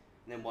nights.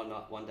 And then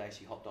one day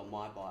she hopped on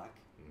my bike.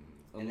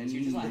 And then she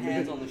was just like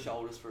hands on the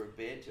shoulders for a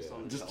bit,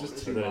 on the shoulders.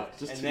 Just too much.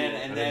 Just too much.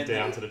 And then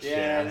down to the chest.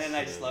 Yeah, and then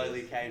they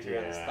slowly came to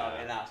around the stuff,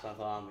 Yeah. and that's when I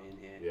thought, I'm in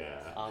here.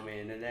 Yeah. I'm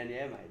in, and then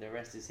mate, the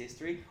rest is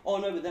history. Oh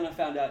no, but then I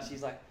found out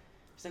she's like,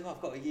 oh,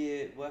 I've got a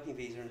year working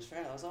visa in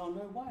Australia. I was like, oh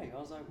no way. I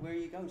was like, where are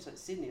you going? She's like,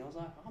 Sydney. I was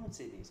like, I'm in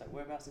Sydney. She's like,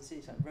 whereabouts in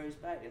Sydney? She's like, Rose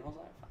Bay. And I was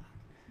like, fuck,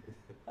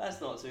 that's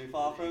not too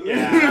far from me.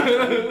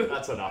 Yeah,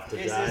 that's enough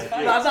today. It's just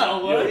fate.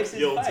 That'll work. This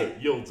is fate.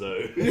 You'll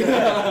do.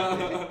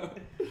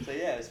 So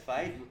yeah, it's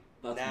fate.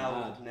 That's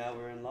now mad.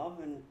 we're in love,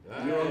 and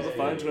You were on the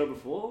phone to her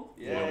before?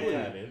 Yeah, Millie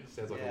yeah. came in.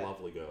 Sounds like Yeah. a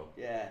lovely girl.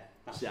 yeah.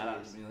 Nah, Shout out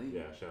she to is. Millie.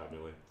 Yeah, shout out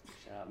Millie.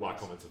 Shout out, Like,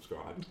 Miss. comment,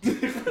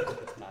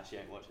 subscribe. Nah, she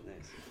ain't watching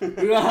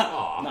this.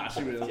 Aw. Nah,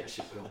 she will. Yeah,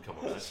 she will. Come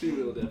on. She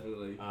will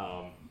definitely.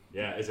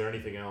 Yeah, is there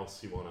anything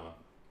else you wanna?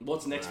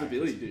 What's next for Right,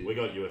 Billy, 'cause dude? We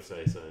got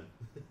UFC soon.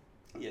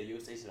 Yeah,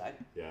 UFC today.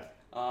 Yeah.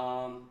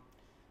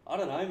 I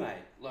don't know, mate.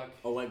 Like,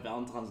 Oh wait,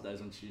 Valentine's Day's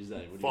on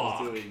Tuesday. What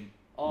Fuck. are you guys doing?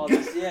 oh,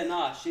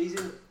 nah.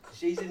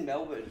 She's in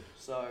Melbourne,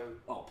 so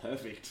Oh,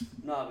 perfect.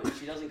 no, but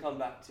she doesn't come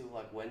back till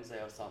like Wednesday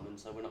or something.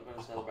 So we're not going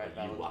to celebrate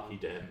Oh, you lucky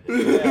Valentine's.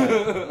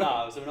 damn. Yeah,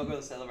 no, so we're not going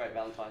to celebrate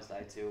Valentine's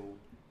Day till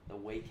the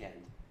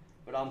weekend.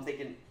 But I'm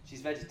thinking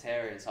she's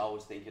vegetarian, so I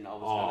was thinking I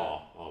was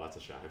gonna. Oh, that's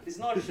a shame. It's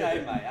not a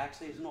shame, mate.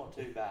 Actually, it's not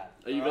too bad.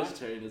 Are you alright?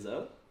 vegetarian as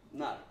well?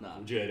 No, No.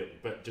 Would you eat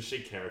it? But does she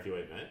care if you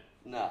eat meat?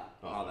 no.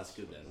 Oh, that's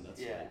good then.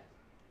 That's Yeah, sweet.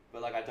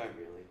 but like I don't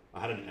really.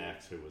 I had an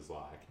ex who was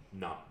like,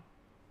 "No,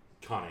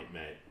 can't eat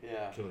meat.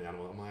 Yeah. Killing the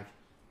animal." I'm like,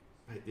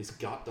 "Mate, this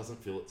gut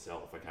doesn't feel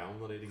itself. Okay, I'm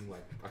not eating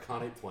I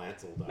can't eat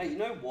plants all day." Mate, you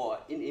know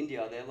what? In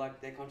India,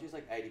 their country's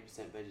like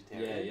 80%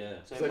 vegetarian. Yeah.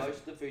 So So- most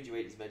of the food you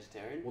eat is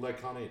vegetarian. Well, they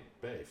can't eat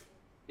beef.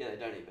 Yeah, they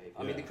don't eat beef.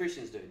 I Yeah. mean, the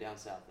Christians do down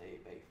south. They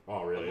eat beef. Oh,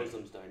 The really?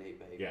 Muslims don't eat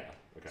beef. Yeah.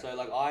 Okay. So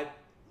like I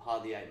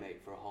hardly ate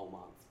meat for a whole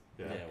month,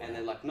 yeah. Yeah. and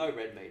then like no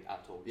red meat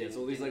at all. Yeah, it's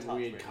Didn't- all these didn't like touch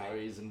weird red meat.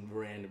 curries and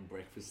random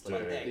breakfasts. Dude.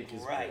 Like They're thick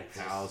as great. breakfast.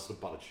 How's the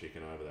butter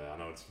chicken over there? I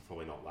know it's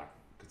probably not like,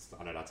 cause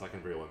I know that's like a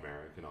real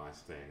Americanized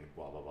thing,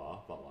 blah blah blah.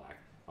 But like,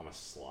 I'm a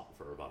slut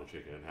for a butter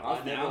chicken. How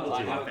I never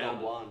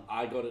got one.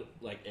 I got it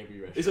like every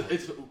restaurant. is it?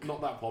 It's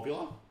not that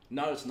popular.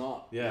 No, it's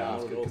not. Yeah, no, that's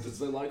not good, at all, 'cause 'cause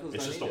the locals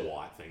It's don't just eat a it.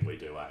 white thing we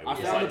do. Eh? I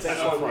It's found like the best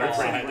so one appropriate. once.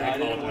 They I call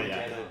didn't me,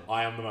 get it.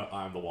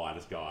 I'm the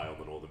whitest guy on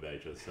the northern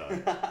beaches, so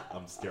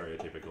I'm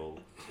stereotypical.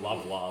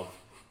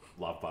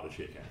 Love butter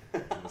chicken.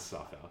 I'm a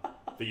sucker.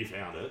 But you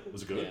found it. It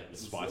was good. Yeah, It's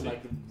it's spicy.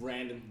 like a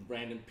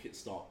random pit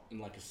stop in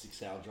like a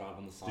 6-hour drive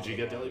on the side. Did you of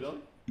get the Deli road.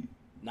 Belly?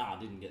 Nah, I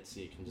didn't get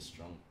sick. I'm just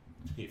strong.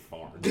 You're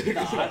foreign.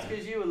 Nah, that's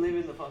because you were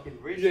living the fucking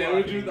rich Yeah,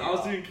 life. I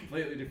was doing a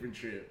completely different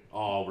trip.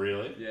 Oh,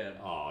 really? Yeah.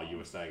 Oh, you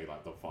were staying at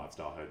like the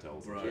 5-star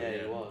hotels. Bro, Yeah,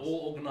 it was.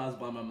 All organised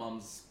by my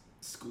mum's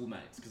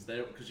schoolmates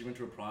because she went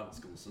to a private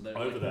school, so they're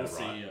Over like there,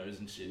 all right? CEOs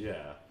and shit.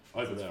 Yeah.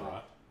 Over That's there, fun.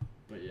 right?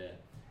 But yeah,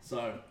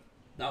 so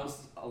that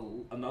was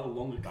another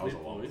longer That was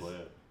clip, a long boys.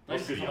 clip.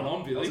 Thanks for good coming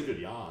yarn. on, Billy. That was a good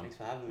yarn. Thanks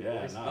for having me,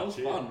 Yeah, boys. no, That was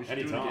cheers. fun. We should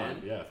do it Anytime.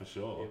 again. Yeah, for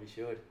sure. Yeah, we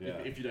should.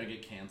 Yeah. If you don't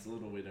get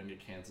cancelled or we don't get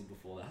cancelled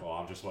before that. Well,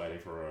 I'm just waiting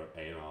for an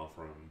email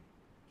from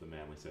the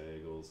Manly Sea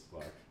Eagles.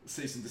 Like,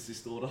 Cease and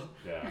desist order.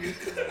 yeah.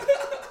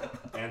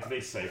 Anthony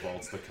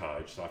Seibolt's the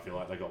coach, so I feel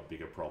like they got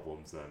bigger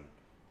problems than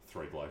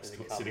 3 blokes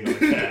There's a couple. sitting on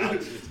the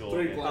couch. It's all-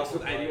 3 yeah. blokes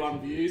with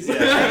 81 views.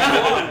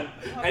 Yeah.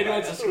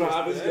 81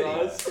 subscribers,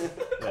 guys.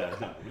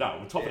 Yeah, no,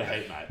 we're top of the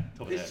heap, mate.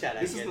 Top of the This heap. chat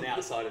ain't This is getting the-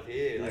 outside of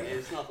here. Like, Yeah.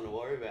 there's nothing to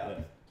worry about.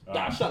 Yeah. Nah,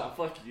 Alright. shut up.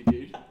 Fuck you,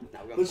 dude. Nah,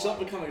 we're going Let's stop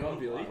viral. becoming on,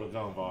 Billy. We're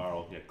going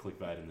viral. Yeah,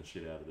 clickbaiting the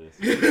shit out of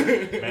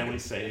this. Manly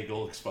Sea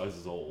Eagle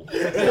exposes all.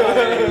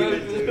 Don't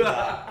even do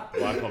that.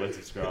 Like, comment,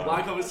 subscribe.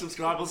 Like, comment,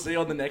 subscribe. We'll see you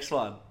on the next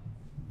one.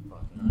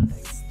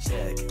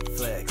 Check,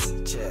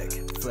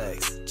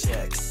 flex,